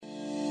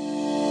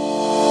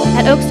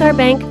At Oakstar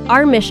Bank,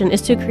 our mission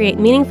is to create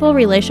meaningful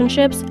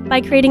relationships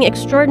by creating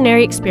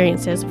extraordinary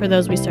experiences for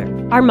those we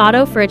serve. Our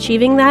motto for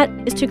achieving that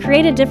is to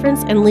create a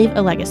difference and leave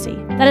a legacy.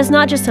 That is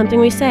not just something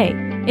we say.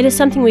 It is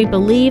something we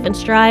believe and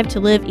strive to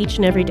live each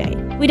and every day.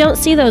 We don't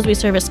see those we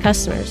serve as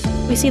customers.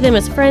 We see them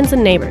as friends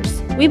and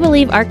neighbors. We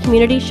believe our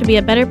community should be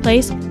a better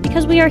place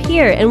because we are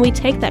here and we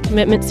take that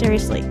commitment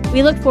seriously.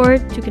 We look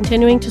forward to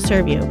continuing to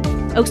serve you.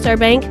 Oakstar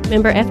Bank,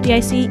 member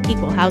FDIC,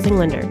 equal housing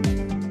lender.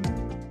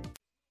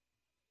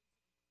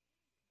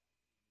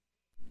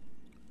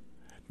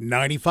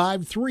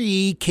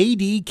 95.3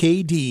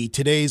 KDKD,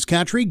 today's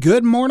country.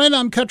 Good morning,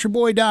 I'm Country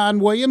Boy Don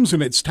Williams,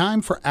 and it's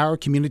time for our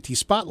Community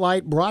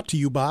Spotlight brought to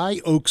you by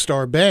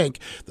Oakstar Bank.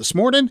 This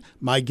morning,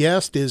 my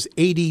guest is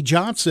A.D.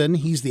 Johnson.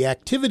 He's the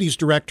Activities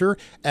Director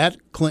at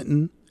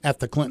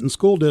the Clinton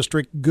School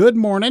District. Good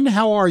morning.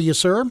 How are you,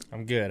 sir?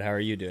 I'm good. How are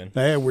you doing?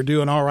 Hey, we're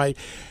doing all right.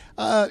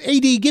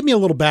 A.D., give me a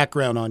little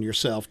background on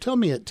yourself. Tell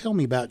me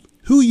about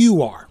who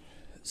you are.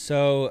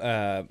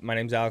 So, my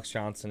name's Alex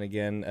Johnson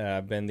again.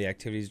 I've been the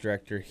activities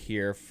director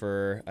here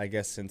for, I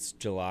guess, since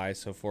July,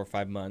 so 4 or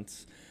 5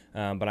 months.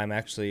 But I'm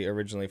actually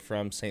originally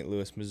from St.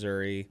 Louis,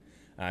 Missouri.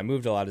 I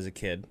moved a lot as a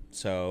kid.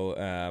 So,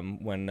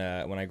 when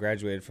I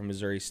graduated from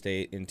Missouri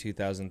State in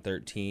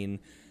 2013,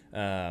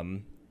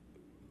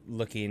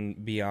 looking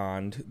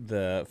beyond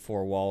the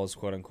four walls,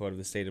 quote unquote, of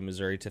the state of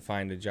Missouri to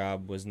find a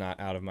job was not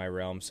out of my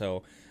realm.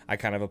 So, I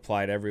kind of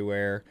applied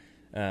everywhere.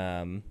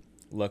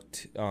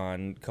 Looked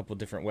on a couple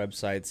different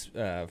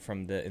websites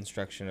from the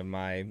instruction of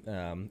my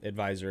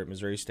advisor at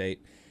Missouri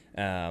State.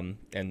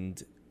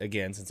 And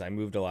again, since I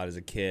moved a lot as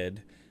a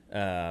kid,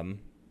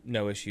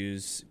 no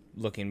issues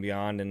looking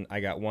beyond. And I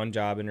got one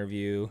job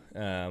interview,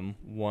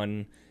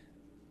 one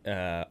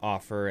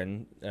offer,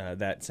 and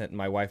that sent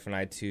my wife and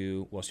I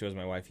to, well, she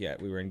wasn't my wife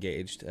yet. We were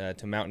engaged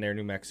to Mountain Air,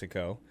 New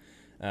Mexico.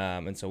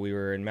 And so we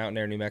were in Mountain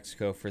Air, New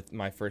Mexico for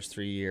my first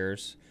 3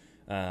 years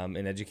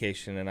in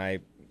education. And I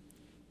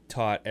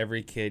taught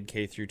every kid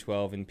K through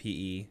 12 in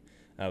PE.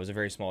 It was a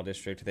very small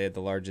district. They had the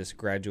largest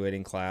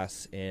graduating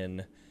class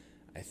in,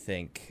 I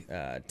think,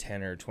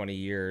 10 or 20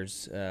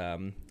 years,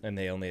 and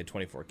they only had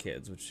 24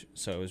 kids,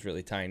 so it was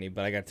really tiny.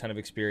 But I got a ton of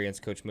experience,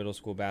 coached middle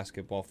school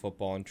basketball,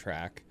 football, and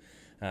track,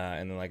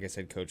 and then, like I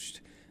said,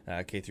 coached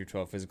K through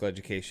 12 physical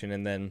education.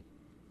 And then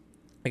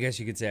I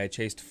guess you could say I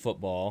chased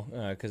football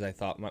because I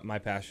thought my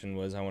passion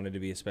was I wanted to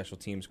be a special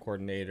teams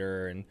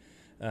coordinator, and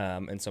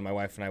so my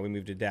wife and I, we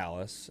moved to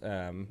Dallas,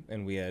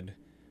 and we had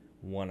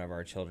one of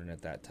our children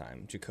at that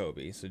time,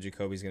 Jacoby. So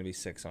Jacoby's going to be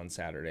 6 on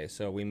Saturday.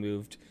 So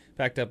we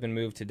packed up and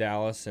moved to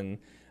Dallas, and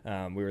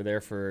we were there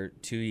for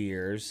 2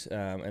 years.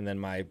 And then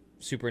my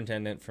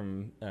superintendent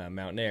from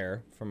Mountain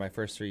Air for my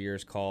first 3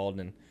 years called,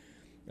 and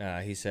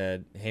he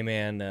said, "Hey,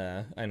 man,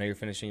 I know you're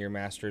finishing your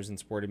master's in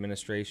sport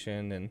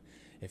administration, and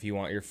if you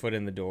want your foot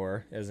in the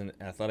door as an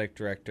athletic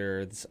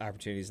director, this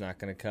opportunity is not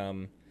going to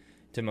come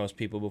to most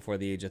people before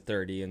the age of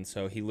 30, and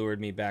so he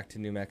lured me back to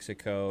New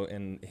Mexico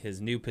in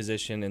his new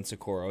position in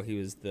Socorro.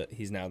 He's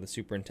now the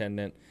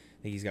superintendent.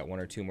 I think he's got 1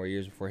 or 2 more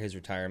years before his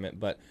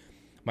retirement. But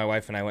my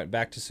wife and I went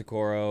back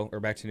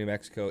to New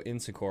Mexico in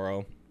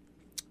Socorro.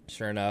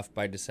 Sure enough,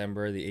 by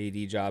December, the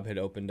AD job had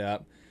opened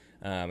up,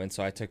 and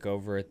so I took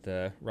over at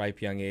the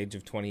ripe young age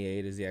of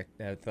 28 as the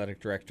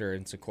athletic director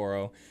in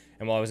Socorro.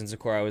 And while I was in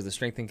Socorro, I was the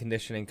strength and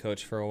conditioning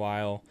coach for a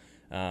while.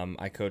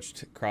 I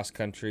coached cross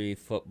country,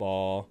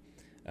 football,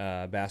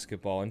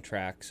 basketball, and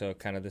track, so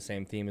kind of the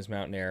same theme as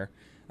Mountain Air.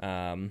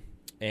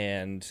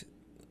 And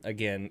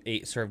again,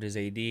 served as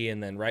AD,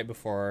 and then right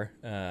before,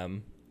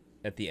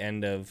 at the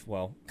end of,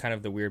 kind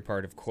of the weird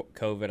part of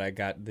COVID, I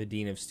got the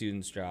Dean of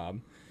Students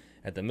job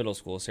at the middle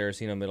school,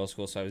 Saraceno Middle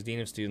School. So I was Dean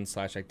of Students /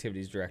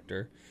 Activities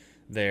Director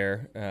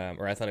there,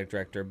 or Athletic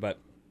Director. But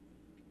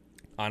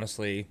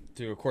honestly,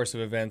 through a course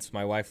of events,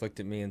 my wife looked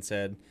at me and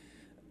said,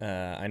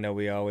 I know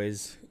we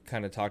always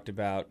kind of talked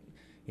about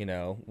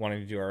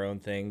wanting to do our own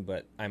thing,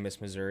 but I miss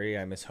Missouri,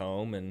 I miss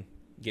home, and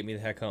get me the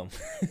heck home.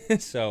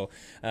 So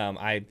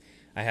I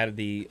had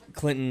the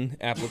Clinton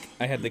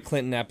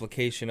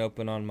application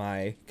open on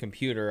my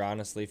computer,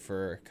 honestly,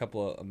 for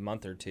a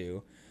month or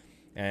two,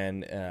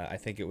 and I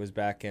think it was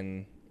back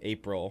in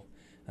April,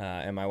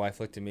 and my wife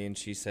looked at me and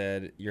she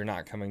said, "You're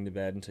not coming to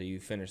bed until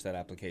you finish that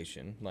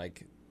application.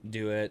 Like,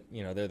 do it.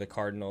 They're the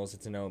Cardinals.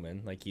 It's an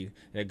omen,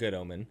 a good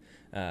omen."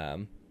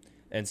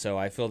 And so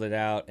I filled it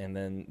out, and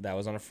then that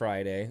was on a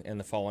Friday. And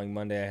the following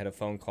Monday, I had a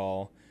phone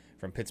call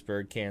from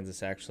Pittsburgh,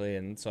 Kansas, actually.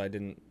 And so I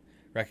didn't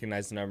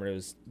recognize the number. It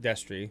was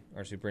Destry,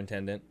 our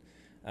superintendent.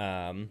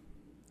 And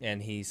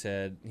he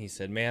said,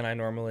 "Man, I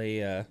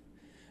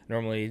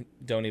normally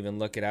don't even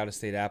look at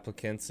out-of-state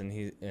applicants, and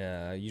he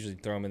usually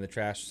throw them in the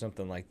trash or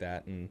something like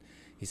that." And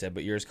he said,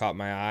 "But yours caught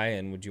my eye,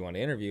 and would you want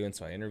to interview?" And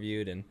so I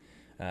interviewed,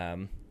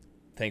 and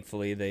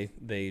thankfully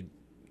they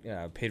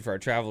paid for our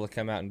travel to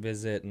come out and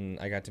visit, and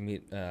I got to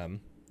meet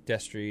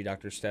Destry,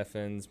 Dr.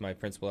 Steffens, my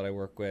principal that I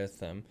work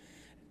with,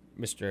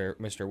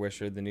 Mr.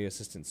 Wisher, the new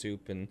assistant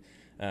soup, and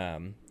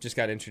just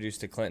got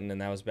introduced to Clinton, and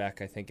that was back,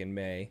 I think, in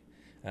May.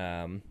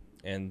 And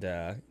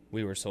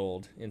we were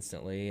sold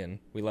instantly, and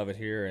we love it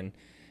here. And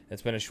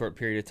it's been a short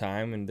period of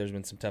time, and there's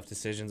been some tough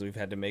decisions we've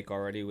had to make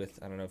already with,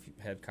 I don't know if you've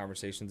had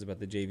conversations about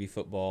the JV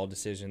football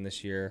decision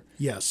this year.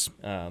 Yes.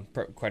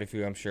 Quite a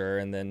few, I'm sure.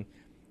 And then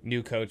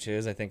new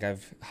coaches. I think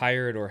I've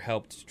hired or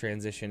helped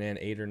transition in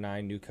 8 or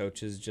 9 new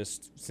coaches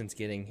just since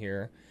getting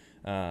here.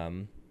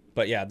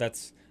 But yeah,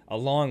 that's a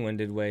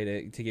long-winded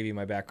way to give you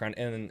my background.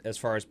 And as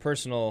far as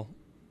personal,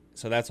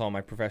 so that's all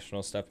my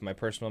professional stuff. My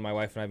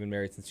wife and I have been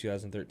married since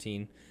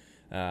 2013.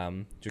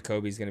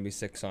 Jacoby's going to be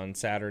 6 on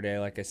Saturday.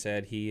 Like I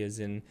said, he is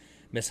in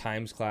Miss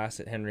Himes' class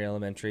at Henry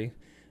Elementary.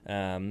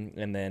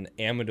 And then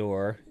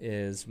Amador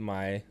is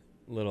my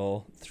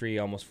little 3,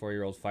 almost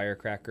 4-year-old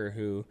firecracker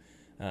who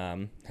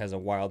has a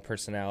wild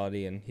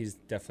personality, and he's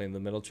definitely the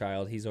middle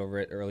child. He's over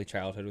at Early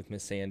Childhood with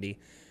Miss Sandy.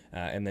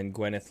 And then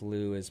Gwyneth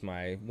Lou is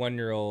my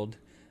 1-year-old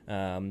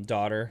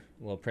daughter,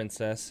 little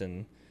princess.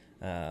 And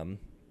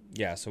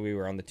yeah, so we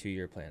were on the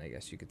 2-year plan, I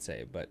guess you could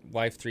say. But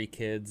wife, 3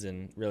 kids,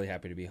 and really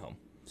happy to be home.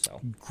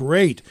 So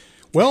great.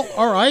 Well,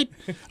 all right.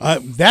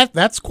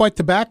 That's quite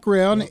the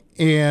background,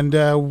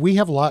 and we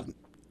have a lot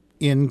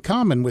in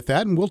common with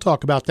that, and we'll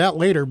talk about that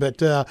later.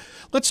 But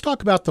let's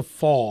talk about the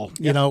fall.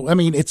 Yeah. You know, I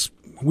mean,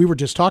 we were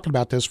just talking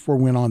about this before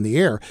we went on the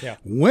air. Yeah.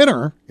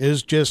 Winter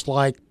is just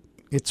like,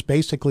 it's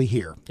basically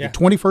here. Yeah. The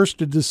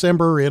 21st of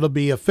December, it'll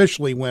be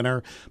officially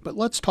winter. But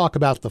let's talk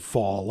about the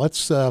fall.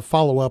 Let's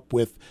follow up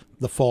with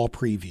the fall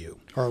preview,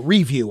 or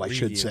review, I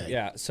should say.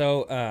 Yeah.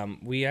 So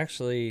we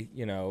actually,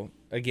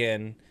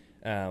 again,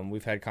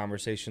 we've had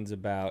conversations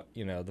about,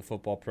 the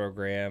football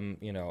program.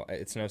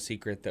 It's no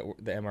secret that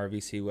the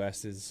MRVC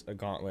West is a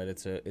gauntlet.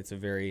 It's a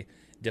very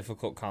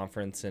difficult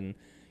conference. And,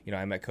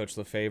 I met Coach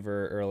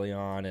Lefevre early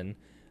on, and,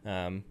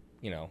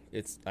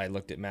 I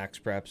looked at Max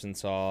Preps and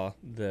saw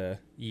the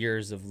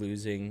years of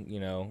losing,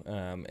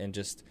 and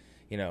just,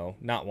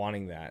 not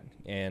wanting that.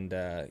 And,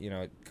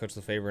 Coach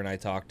Lefevre and I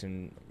talked,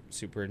 and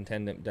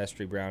Superintendent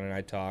Destry Brown and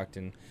I talked,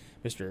 and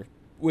Mr.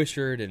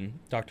 Wishart and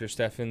Dr.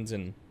 Steffens,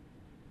 and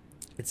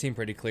it seemed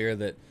pretty clear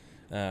that,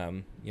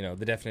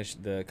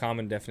 the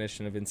common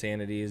definition of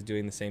insanity is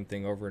doing the same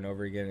thing over and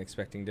over again and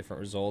expecting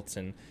different results.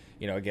 And,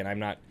 again, I'm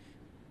not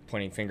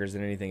pointing fingers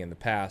at anything in the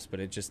past,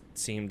 but it just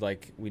seemed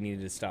like we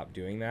needed to stop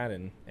doing that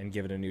and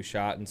give it a new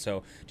shot. And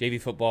so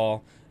JV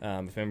football,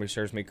 if memory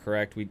serves me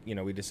correct, we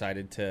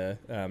decided to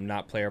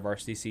not play our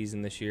varsity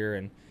season this year.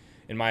 And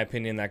in my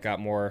opinion, that got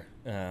more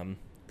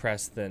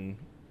press than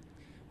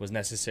was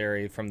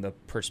necessary, from the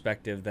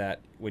perspective that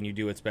when you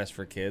do what's best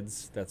for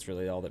kids, that's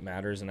really all that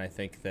matters. And I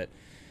think that,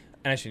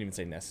 and I shouldn't even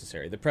say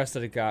necessary, the press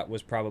that it got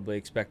was probably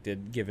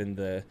expected given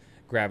the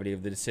gravity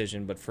of the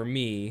decision. But for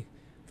me,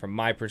 from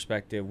my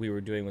perspective, we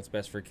were doing what's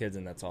best for kids,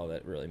 and that's all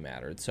that really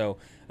mattered. So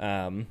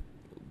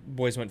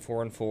boys went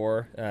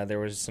 4-4. There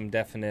was some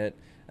definite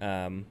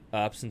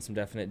ups and some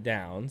definite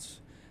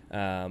downs.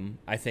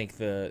 I think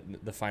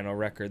the final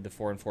record, the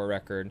 4-4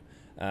 record,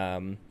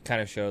 kind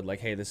of showed like,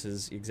 hey, this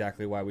is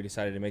exactly why we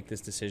decided to make this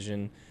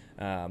decision,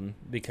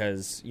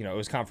 because it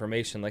was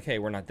confirmation like, hey,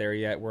 we're not there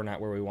yet, we're not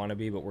where we want to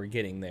be, but we're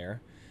getting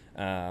there.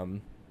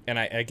 And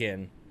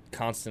again,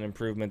 constant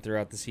improvement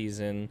throughout the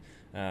season.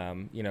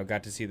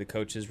 Got to see the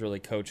coaches really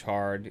coach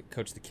hard,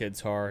 coach the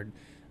kids hard.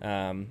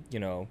 And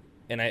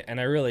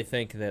I really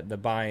think that the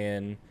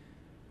buy-in,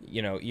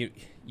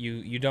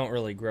 you don't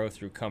really grow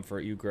through comfort,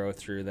 you grow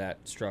through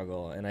that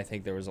struggle. And I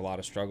think there was a lot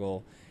of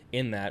struggle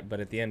in that, but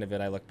at the end of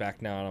it, I look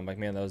back now and I'm like,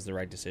 man, that was the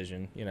right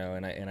decision,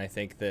 and I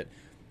think that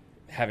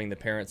having the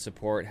parent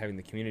support, having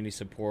the community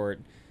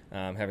support,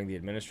 having the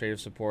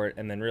administrative support,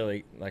 and then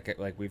really,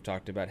 like we've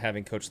talked about,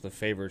 having Coach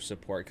Lefevre's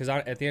support, because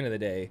at the end of the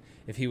day,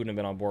 if he wouldn't have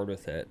been on board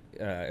with it,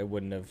 it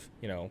wouldn't have,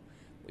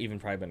 even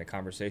probably been a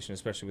conversation,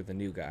 especially with the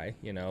new guy,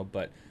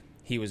 but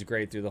he was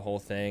great through the whole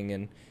thing,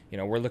 and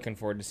we're looking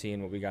forward to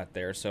seeing what we got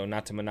there. So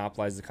not to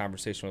monopolize the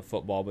conversation with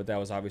football, but that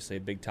was obviously a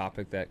big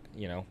topic that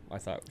I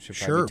thought should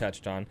probably be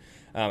touched on.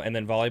 And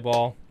then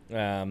volleyball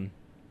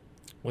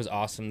was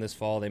awesome this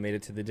fall. They made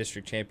it to the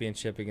district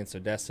championship against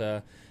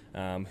Odessa,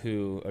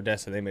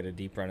 they made a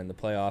deep run in the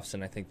playoffs,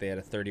 and I think they had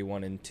a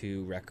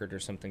 31-2 record or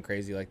something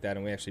crazy like that,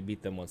 and we actually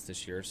beat them once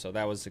this year. So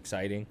that was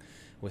exciting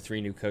with 3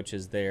 new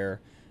coaches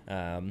there,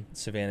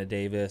 Savannah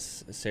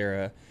Davis,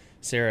 Sarah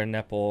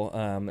Nepple,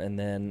 and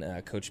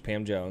then Coach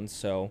Pam Jones.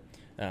 So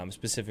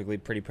specifically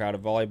pretty proud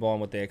of volleyball and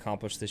what they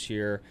accomplished this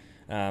year.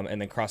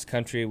 And then cross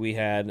country, we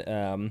had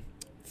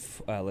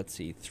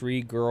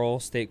 3 girl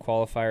state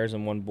qualifiers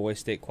and 1 boy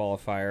state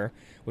qualifier,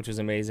 which was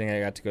amazing. I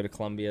got to go to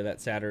Columbia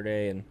that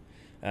Saturday and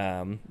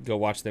go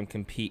watch them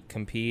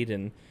compete,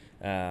 and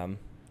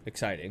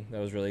exciting. That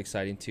was really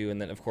exciting too.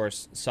 And then of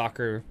course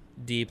soccer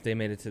deep, they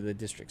made it to the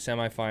district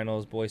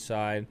semifinals, boys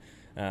side.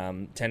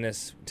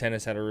 Tennis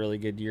had a really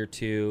good year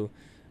too.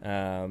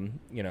 So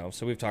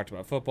we've talked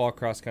about football,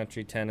 cross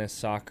country, tennis,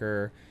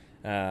 soccer,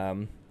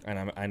 and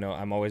I know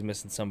I'm always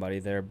missing somebody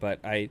there,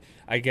 but I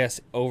guess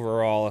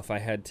overall, if I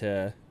had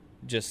to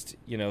just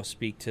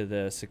speak to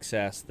the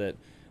success that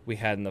we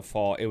had in the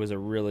fall, it was a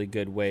really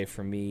good way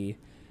for me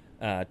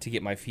to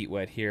get my feet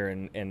wet here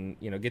and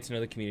get to know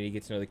the community,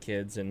 get to know the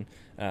kids, and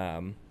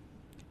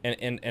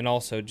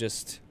also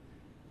just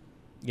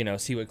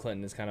see what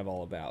Clinton is kind of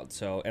all about.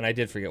 So, and I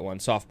did forget one,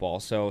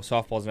 softball. So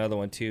softball's another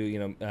one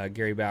too.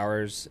 Gary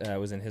Bowers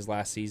was in his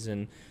last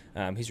season.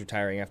 He's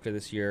retiring after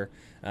this year,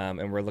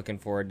 and we're looking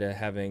forward to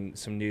having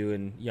some new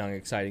and young,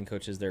 exciting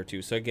coaches there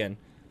too. So again,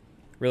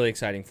 really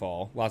exciting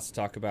fall. Lots to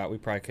talk about. We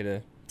probably could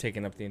have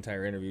taken up the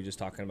entire interview just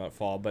talking about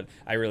fall, but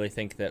I really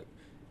think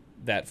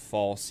that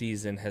fall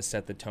season has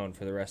set the tone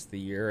for the rest of the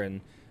year,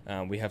 and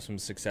we have some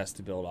success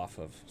to build off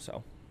of.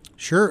 So.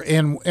 Sure,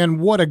 and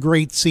what a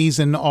great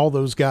season all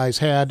those guys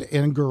had,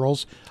 and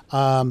girls,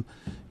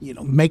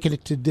 making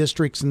it to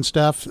districts and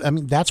stuff. I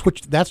mean,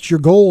 that's your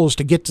goal, is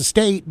to get to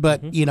state,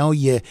 but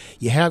you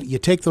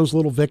take those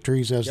little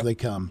victories as they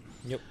come.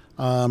 Yep.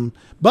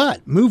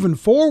 But moving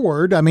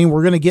forward, I mean,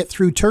 we're going to get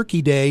through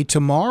Turkey Day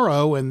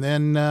tomorrow, and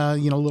then a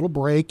little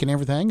break and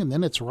everything, and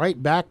then it's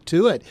right back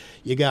to it.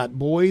 You got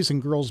boys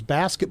and girls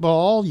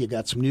basketball. You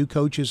got some new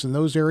coaches in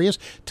those areas.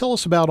 Tell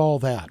us about all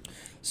that.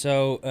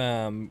 So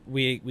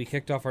we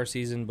kicked off our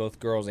season, both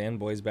girls and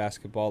boys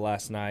basketball,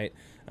 last night.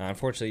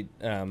 Unfortunately,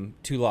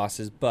 2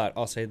 losses, but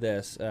I'll say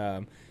this.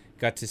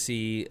 Got to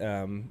see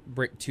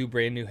 2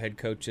 brand new head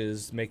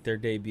coaches make their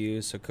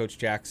debuts. So Coach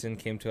Jackson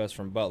came to us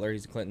from Butler.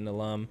 He's a Clinton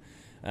alum.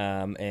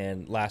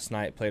 And last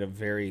night played a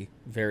very,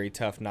 very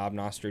tough Knob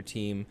Noster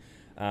team.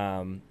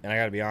 And I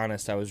got to be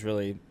honest, I was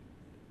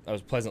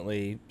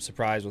pleasantly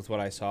surprised with what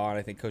I saw. And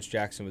I think Coach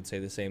Jackson would say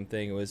the same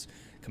thing. It was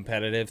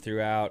competitive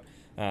throughout.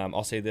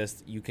 I'll say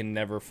this, you can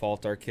never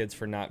fault our kids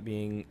for not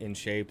being in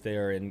shape. They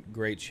are in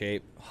great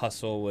shape.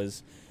 Hustle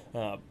was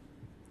a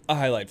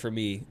highlight for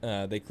me.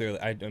 I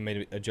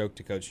made a joke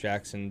to Coach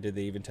Jackson, did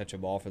they even touch a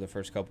ball for the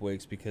first couple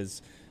weeks,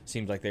 because it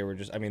seemed like they were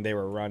they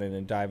were running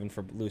and diving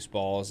for loose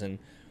balls, and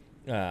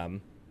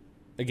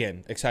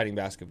again, exciting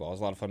basketball. It was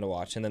a lot of fun to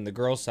watch. And then the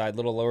girls' side,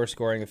 little lower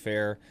scoring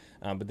affair,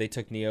 but they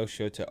took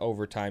Neosho to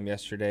overtime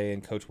yesterday,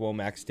 and Coach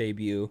Womack's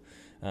debut.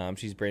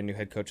 She's brand new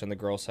head coach on the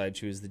girls' side.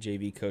 She was the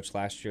JV coach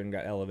last year and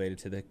got elevated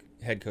to the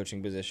head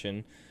coaching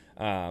position.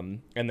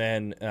 And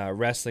then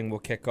wrestling will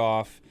kick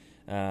off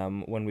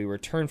when we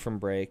return from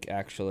break,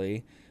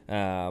 actually,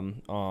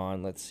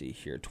 on, let's see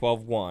here,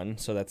 12/1.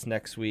 So that's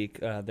next week.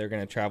 They're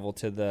going to travel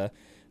to the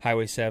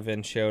Highway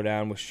 7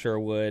 showdown with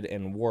Sherwood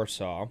and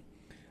Warsaw.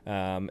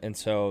 And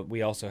so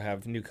we also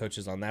have new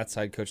coaches on that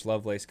side. Coach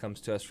Lovelace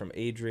comes to us from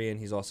Adrian.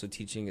 He's also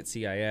teaching at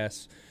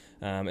CIS.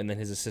 And then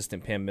his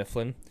assistant, Pam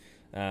Mifflin.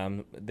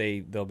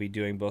 They'll be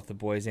doing both the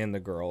boys and the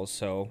girls.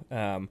 So,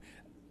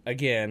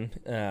 again,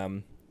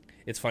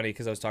 it's funny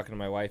because I was talking to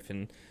my wife,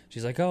 and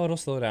she's like, oh, it'll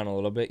slow down a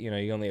little bit. You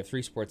only have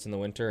 3 sports in the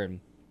winter,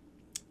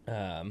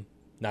 and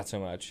not so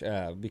much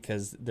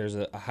because there's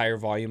a higher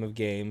volume of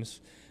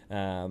games.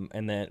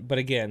 But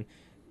again,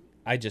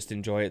 I just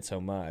enjoy it so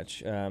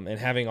much. And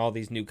having all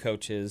these new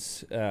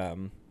coaches,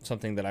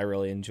 something that I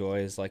really enjoy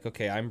is like,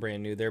 okay, I'm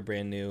brand new, they're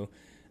brand new.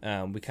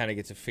 We kind of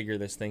get to figure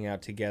this thing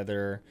out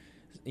together.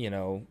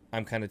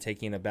 I'm kind of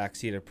taking a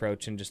backseat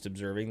approach and just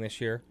observing this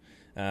year,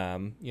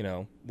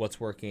 what's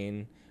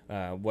working,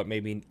 what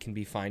maybe can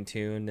be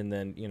fine-tuned, and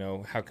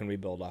then, how can we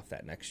build off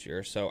that next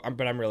year. So,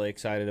 I'm really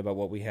excited about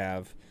what we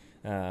have.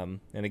 And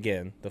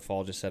again, the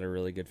fall just set a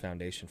really good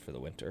foundation for the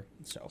winter.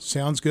 So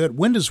sounds good.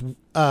 When does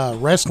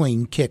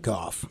wrestling kick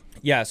off?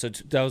 Yeah, so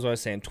that was what I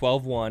was saying.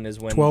 12/1 is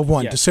when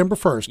 12/1, yes. December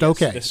 1st. Yes.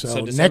 Okay,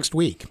 so next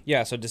week.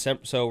 Yeah, so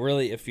December. So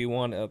really, if you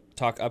want to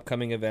talk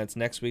upcoming events,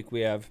 next week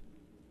we have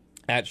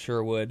at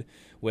Sherwood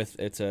with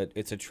it's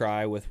a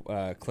try with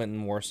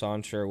Clinton, Warsaw,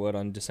 and Sherwood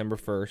on December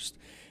 1st,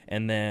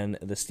 and then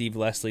the Steve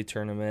Leslie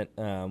tournament,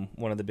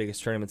 one of the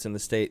biggest tournaments in the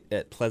state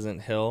at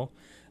Pleasant Hill.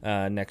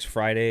 Next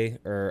Friday,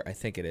 or I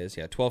think it is,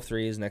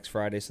 12/3 is next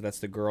Friday, so that's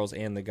the girls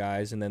and the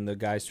guys, and then the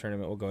guys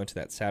tournament will go into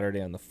that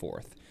Saturday on the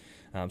 4th.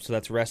 So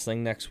that's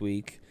wrestling next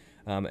week.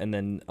 And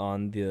then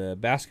on the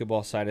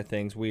basketball side of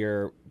things, we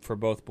are, for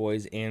both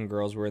boys and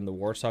girls, we're in the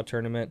Warsaw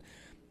tournament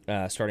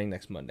starting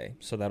next Monday.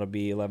 So that'll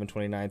be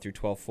 11/29 through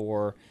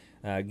 12/4,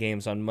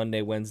 games on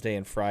Monday, Wednesday,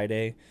 and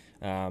Friday.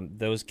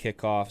 Those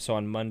kick off. So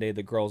on Monday,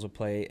 the girls will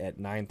play at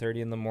 9:30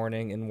 in the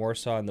morning in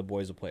Warsaw, and the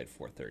boys will play at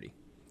 4:30.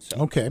 So.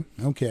 Okay.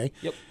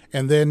 Yep.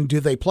 And then do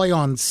they play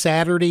on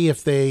Saturday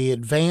if they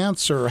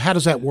advance, or how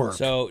does that work?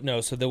 So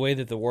the way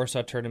that the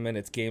Warsaw tournament,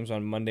 it's games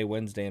on Monday,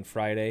 Wednesday, and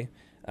Friday.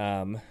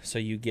 So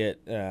you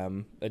get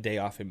a day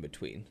off in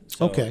between.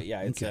 So, okay.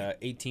 Yeah, it's a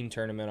 8-team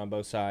tournament on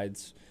both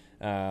sides.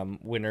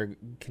 Winner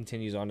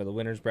continues on to the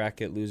winner's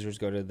bracket. Losers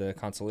go to the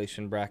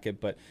consolation bracket,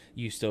 but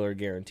you still are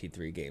guaranteed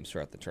 3 games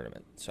throughout the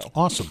tournament. So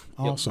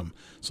awesome.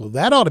 So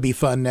that ought to be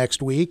fun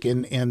next week,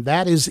 and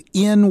that is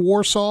in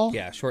Warsaw.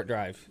 Yeah, short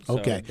drive. So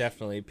okay,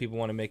 definitely, people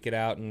want to make it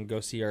out and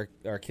go see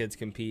our kids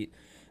compete.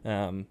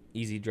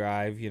 Easy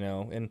drive,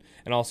 and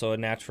also a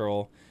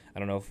natural. I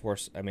don't know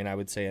if I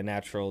would say a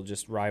natural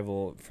just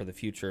rival for the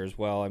future as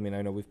well. I mean,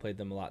 I know we've played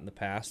them a lot in the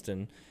past,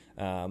 and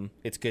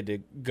it's good to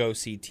go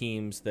see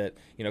teams that,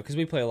 because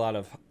we play a lot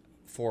of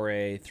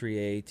 4A,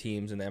 3A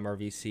teams in the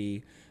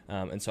MRVC.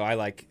 And so I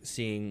like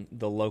seeing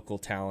the local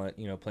talent,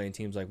 playing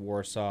teams like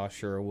Warsaw,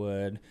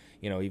 Sherwood,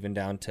 even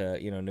down to,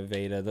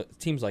 Nevada,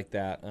 teams like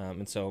that.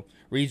 And so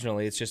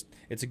regionally,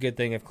 it's a good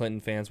thing if Clinton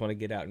fans want to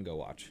get out and go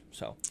watch.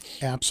 So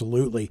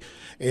absolutely.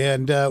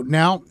 And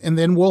and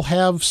then we'll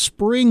have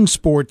spring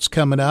sports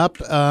coming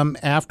up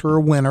after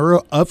winter,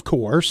 of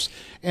course.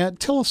 And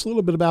tell us a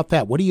little bit about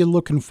that. What are you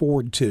looking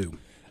forward to?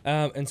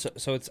 And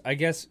so it's, I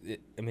guess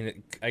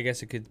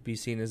it could be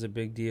seen as a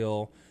big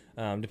deal.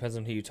 Depends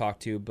on who you talk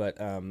to, but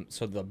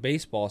so the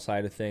baseball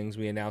side of things,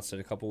 we announced it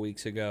a couple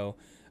weeks ago.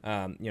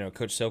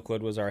 Coach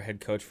Silkwood was our head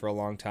coach for a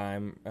long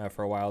time,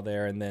 for a while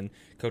there, and then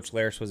Coach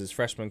Larish was his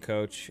freshman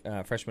coach,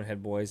 freshman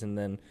head boys, and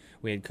then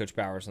we had Coach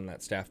Bowers on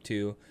that staff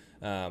too.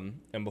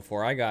 And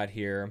before I got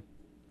here,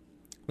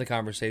 the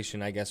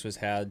conversation, I guess, was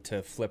had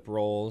to flip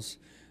roles,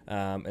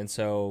 and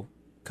so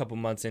a couple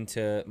months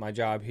into my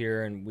job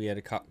here, and we had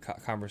a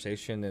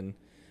conversation, and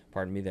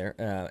pardon me there,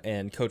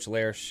 and Coach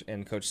Larish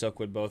and Coach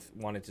Silkwood both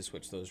wanted to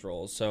switch those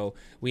roles. So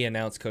we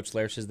announced Coach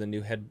Larish as the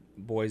new head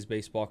boys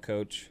baseball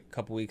coach a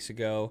couple weeks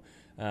ago.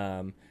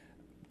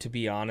 To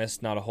be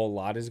honest, not a whole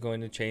lot is going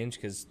to change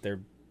because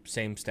they're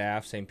same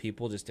staff, same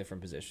people, just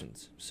different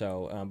positions.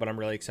 So, but I'm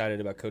really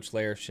excited about Coach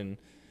Larish, and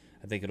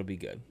I think it'll be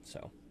good.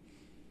 So.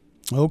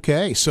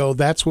 Okay, so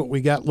that's what we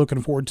got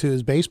looking forward to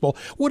is baseball.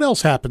 What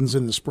else happens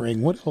in the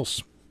spring? What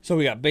else? So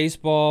we got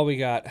baseball, we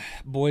got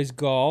boys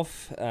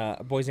golf,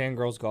 boys and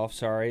girls golf,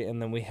 sorry,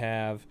 and then we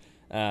have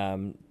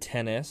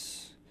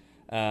tennis,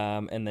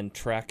 and then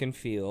track and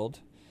field,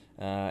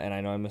 and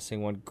I know I'm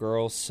missing one,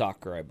 girls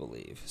soccer, I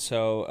believe.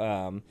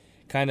 So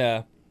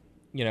I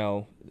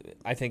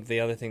think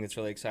the other thing that's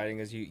really exciting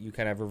is you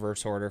kind of have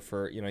reverse order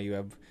for,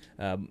 you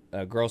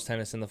have girls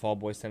tennis in the fall,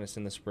 boys tennis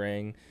in the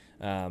spring.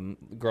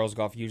 Girls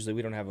golf, usually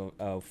we don't have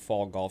a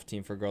fall golf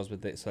team for girls,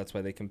 but so that's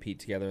why they compete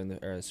together in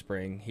the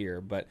spring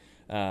here. But,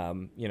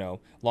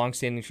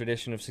 long-standing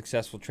tradition of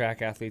successful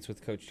track athletes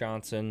with Coach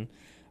Johnson.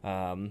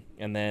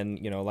 And then,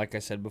 like I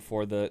said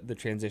before, the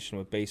transition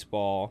with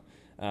baseball.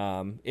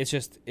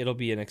 It'll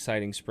be an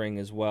exciting spring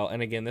as well.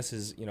 And again, this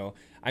is,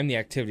 I'm the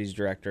activities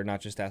director,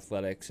 not just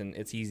athletics, and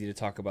it's easy to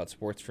talk about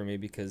sports for me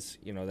because,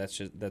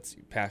 that's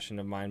passion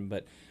of mine.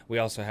 But we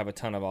also have a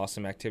ton of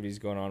awesome activities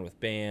going on with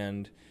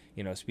band,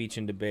 speech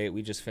and debate.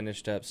 We just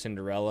finished up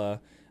Cinderella,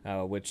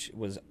 which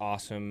was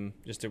awesome.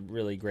 Just a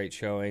really great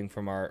showing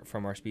from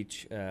our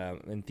speech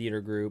and theater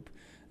group.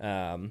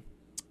 And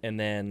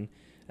then,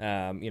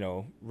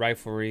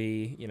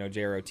 riflery,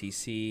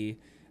 JROTC,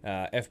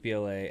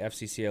 FBLA,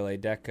 FCCLA,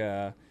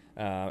 DECA,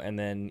 and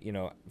then,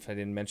 if I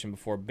didn't mention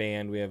before,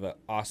 band, we have an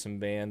awesome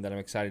band that I'm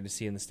excited to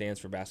see in the stands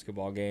for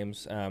basketball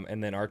games,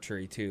 and then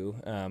archery too.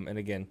 And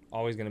again,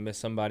 always going to miss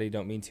somebody,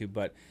 don't mean to,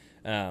 but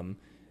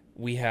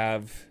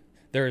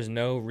there is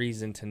no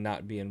reason to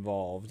not be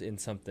involved in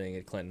something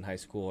at Clinton High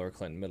School or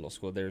Clinton Middle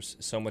School. There's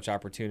so much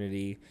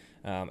opportunity,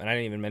 and I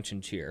didn't even mention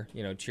cheer.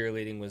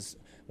 Cheerleading was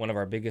one of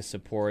our biggest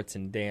supports,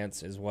 and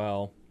dance as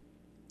well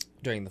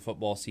during the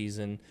football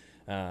season.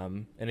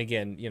 And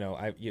again,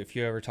 if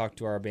you ever talk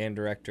to our band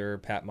director,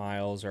 Pat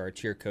Miles, or our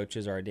cheer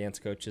coaches, or our dance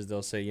coaches,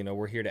 they'll say,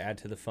 we're here to add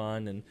to the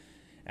fun and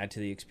add to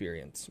the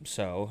experience.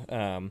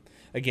 So,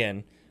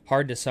 again,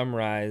 hard to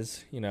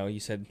summarize. You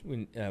said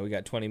we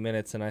got 20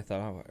 minutes, and I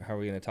thought, how are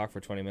we going to talk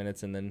for 20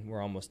 minutes? And then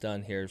we're almost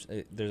done here.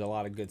 There's a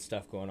lot of good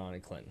stuff going on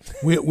in Clinton.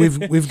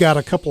 We've got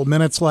a couple of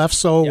minutes left,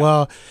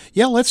 so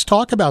let's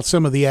talk about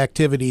some of the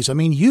activities. I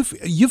mean,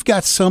 you've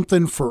got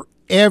something for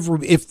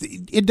if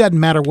it doesn't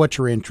matter what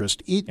your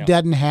interest, it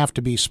doesn't have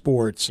to be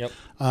sports. Yep.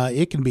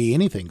 It can be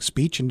anything.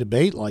 Speech and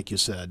debate, like you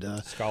said.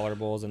 Scholar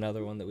Bowl is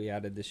another one that we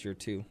added this year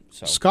too.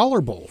 So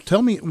Scholar Bowl.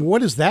 Tell me,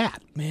 what is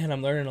that? Man,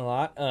 I'm learning a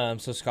lot.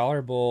 So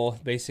Scholar Bowl,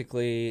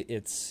 basically,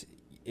 it's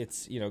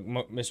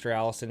Mr.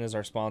 Allison is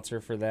our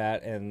sponsor for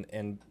that,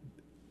 and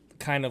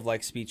kind of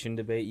like speech and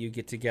debate, you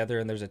get together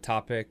and there's a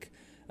topic,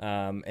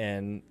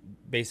 and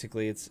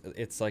basically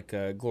it's like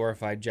a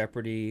glorified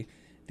Jeopardy.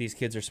 These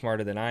kids are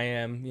smarter than I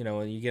am,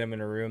 when you get them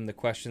in a room, the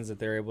questions that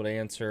they're able to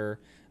answer.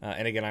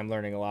 And again, I'm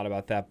learning a lot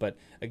about that. But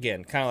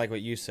again, kind of like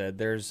what you said,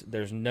 there's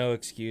no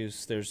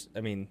excuse. There's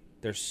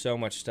so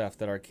much stuff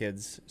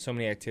that so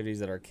many activities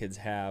that our kids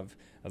have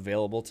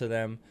available to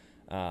them,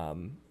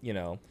 and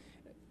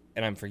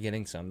I'm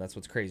forgetting some. That's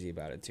what's crazy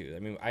about it too. I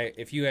mean,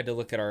 if you had to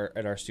look at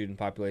our student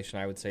population,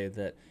 I would say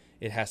that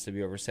it has to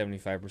be over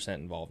 75%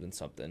 involved in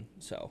something.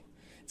 So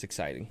it's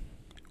exciting.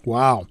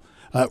 Wow.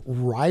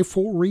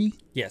 Riflery?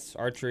 Yes,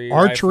 archery.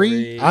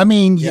 Riflery. I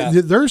mean,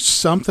 there's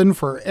something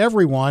for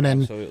everyone.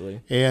 And,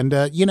 absolutely. And,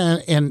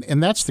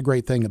 and that's the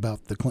great thing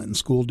about the Clinton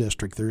School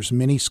District. There's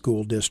many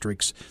school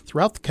districts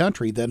throughout the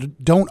country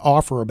that don't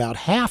offer about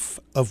half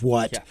of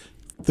what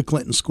the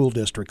Clinton School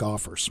District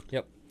offers.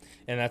 Yep.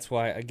 And that's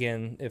why,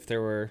 again, if there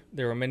were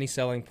many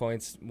selling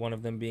points, one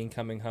of them being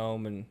coming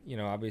home, and,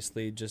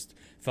 obviously just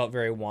felt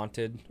very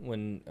wanted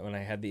when I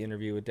had the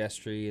interview with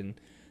Destry and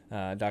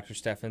Dr.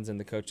 Steffens and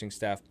the coaching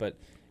staff, but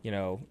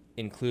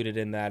included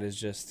in that is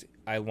just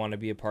I want to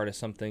be a part of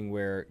something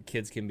where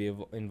kids can be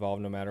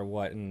involved no matter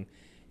what, and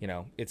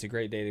it's a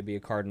great day to be a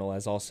Cardinal,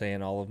 as I'll say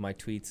in all of my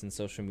tweets and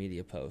social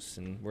media posts,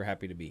 and we're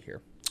happy to be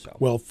here. So.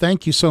 Well,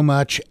 thank you so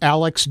much,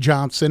 Alex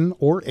Johnson,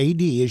 or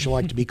AD as you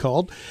like to be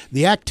called,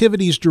 the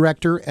Activities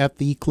Director at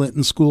the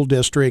Clinton School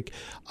District.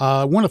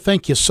 I want to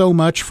thank you so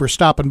much for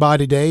stopping by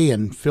today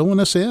and filling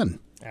us in.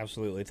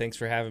 Absolutely. Thanks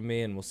for having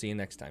me, and we'll see you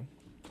next time.